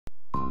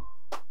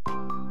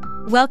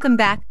Welcome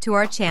back to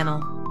our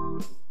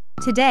channel.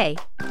 Today,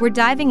 we're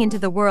diving into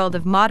the world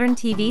of modern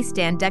TV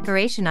stand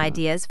decoration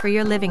ideas for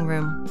your living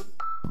room.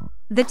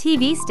 The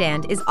TV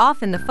stand is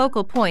often the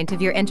focal point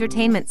of your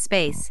entertainment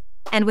space,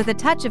 and with a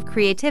touch of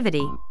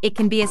creativity, it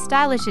can be a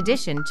stylish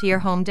addition to your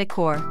home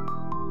decor.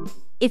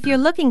 If you're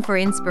looking for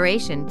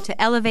inspiration to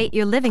elevate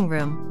your living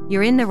room,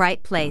 you're in the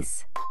right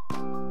place.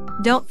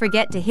 Don't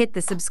forget to hit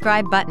the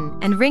subscribe button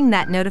and ring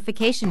that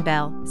notification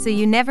bell so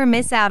you never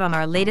miss out on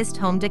our latest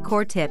home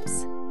decor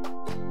tips.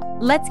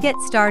 Let's get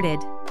started.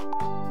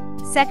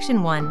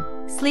 Section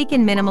 1. Sleek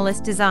and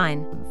Minimalist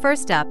Design.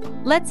 First up,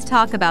 let's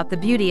talk about the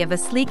beauty of a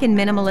sleek and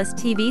minimalist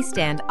TV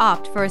stand.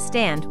 Opt for a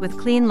stand with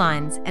clean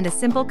lines and a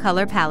simple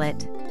color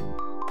palette.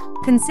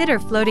 Consider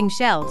floating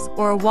shelves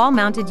or a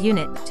wall-mounted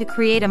unit to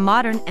create a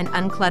modern and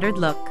uncluttered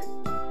look.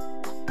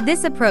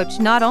 This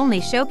approach not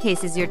only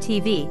showcases your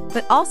TV,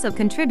 but also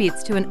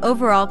contributes to an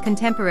overall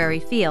contemporary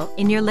feel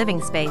in your living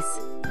space.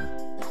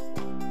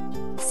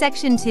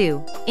 Section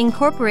 2.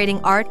 Incorporating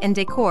art and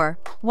decor.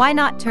 Why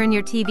not turn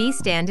your TV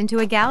stand into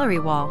a gallery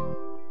wall?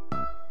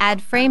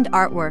 Add framed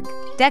artwork,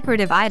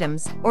 decorative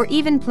items, or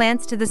even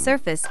plants to the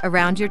surface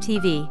around your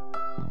TV.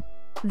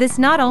 This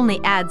not only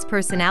adds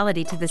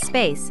personality to the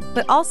space,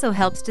 but also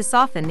helps to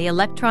soften the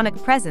electronic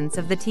presence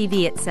of the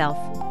TV itself.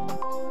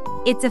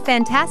 It's a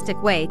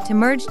fantastic way to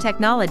merge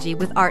technology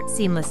with art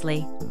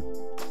seamlessly.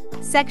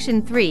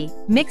 Section 3.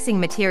 Mixing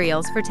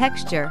materials for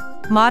texture.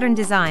 Modern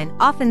design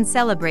often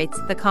celebrates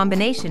the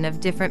combination of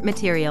different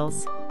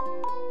materials.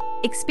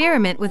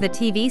 Experiment with a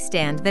TV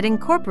stand that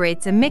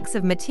incorporates a mix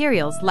of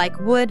materials like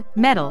wood,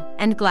 metal,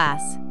 and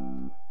glass.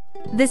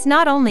 This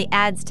not only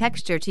adds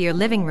texture to your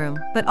living room,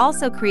 but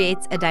also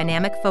creates a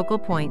dynamic focal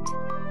point.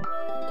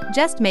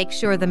 Just make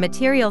sure the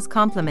materials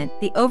complement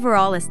the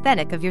overall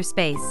aesthetic of your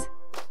space.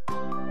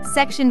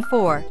 Section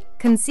 4.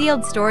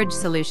 Concealed storage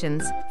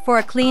solutions. For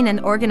a clean and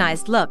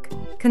organized look,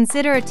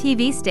 consider a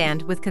TV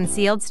stand with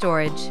concealed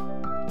storage.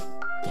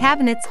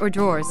 Cabinets or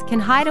drawers can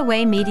hide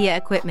away media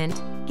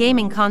equipment,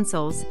 gaming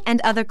consoles,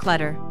 and other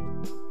clutter.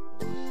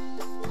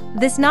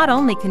 This not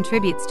only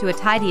contributes to a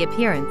tidy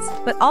appearance,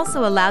 but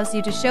also allows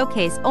you to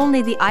showcase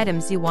only the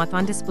items you want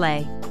on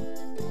display.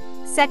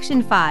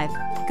 Section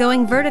 5.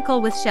 Going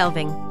vertical with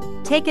shelving.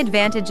 Take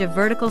advantage of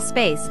vertical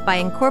space by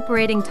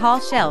incorporating tall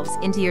shelves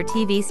into your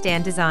TV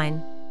stand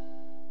design.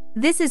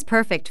 This is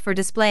perfect for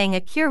displaying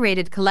a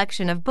curated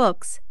collection of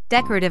books,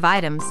 decorative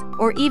items,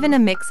 or even a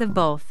mix of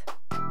both.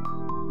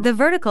 The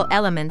vertical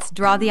elements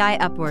draw the eye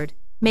upward,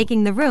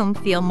 making the room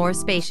feel more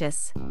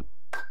spacious.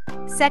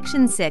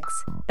 Section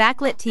 6.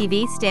 Backlit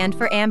TV stand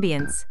for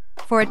ambience.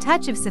 For a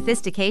touch of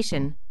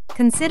sophistication,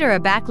 consider a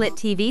backlit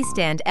TV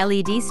stand.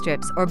 LED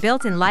strips or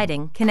built-in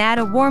lighting can add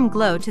a warm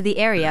glow to the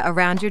area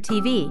around your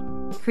TV,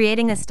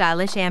 creating a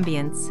stylish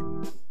ambience.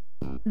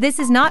 This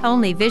is not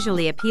only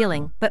visually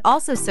appealing, but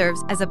also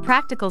serves as a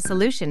practical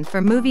solution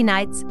for movie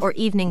nights or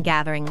evening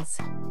gatherings.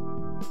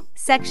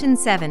 Section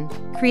 7.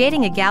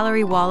 Creating a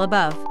gallery wall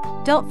above.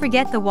 Don't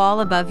forget the wall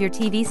above your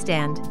TV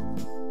stand.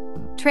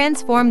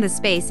 Transform the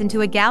space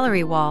into a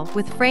gallery wall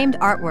with framed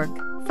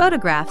artwork,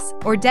 photographs,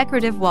 or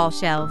decorative wall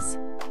shelves.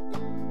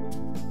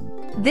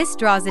 This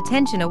draws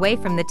attention away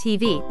from the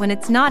TV when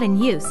it's not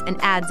in use and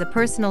adds a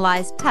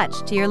personalized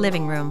touch to your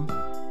living room.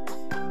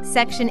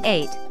 Section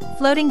 8.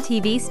 Floating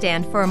TV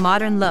stand for a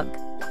modern look.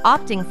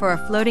 Opting for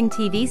a floating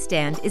TV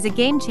stand is a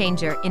game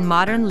changer in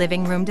modern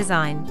living room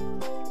design.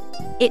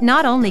 It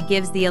not only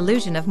gives the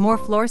illusion of more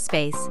floor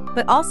space,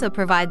 but also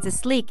provides a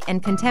sleek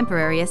and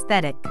contemporary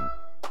aesthetic.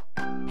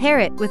 Pair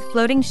it with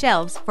floating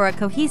shelves for a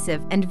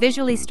cohesive and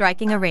visually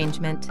striking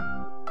arrangement.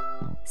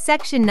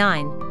 Section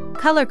 9.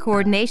 Color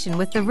coordination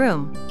with the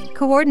room.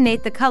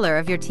 Coordinate the color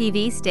of your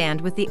TV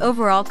stand with the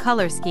overall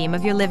color scheme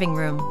of your living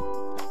room.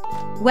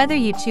 Whether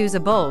you choose a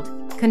bold,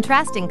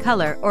 contrasting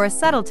color or a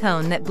subtle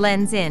tone that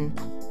blends in,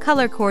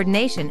 color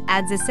coordination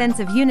adds a sense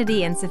of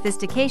unity and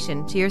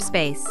sophistication to your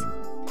space.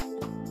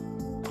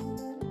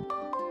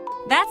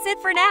 That's it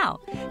for now.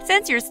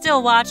 Since you're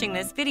still watching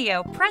this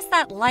video, press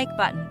that like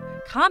button,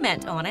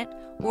 comment on it,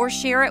 or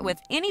share it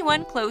with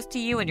anyone close to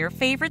you in your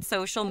favorite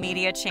social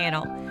media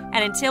channel.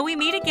 And until we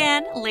meet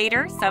again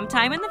later,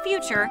 sometime in the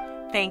future,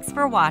 thanks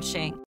for watching.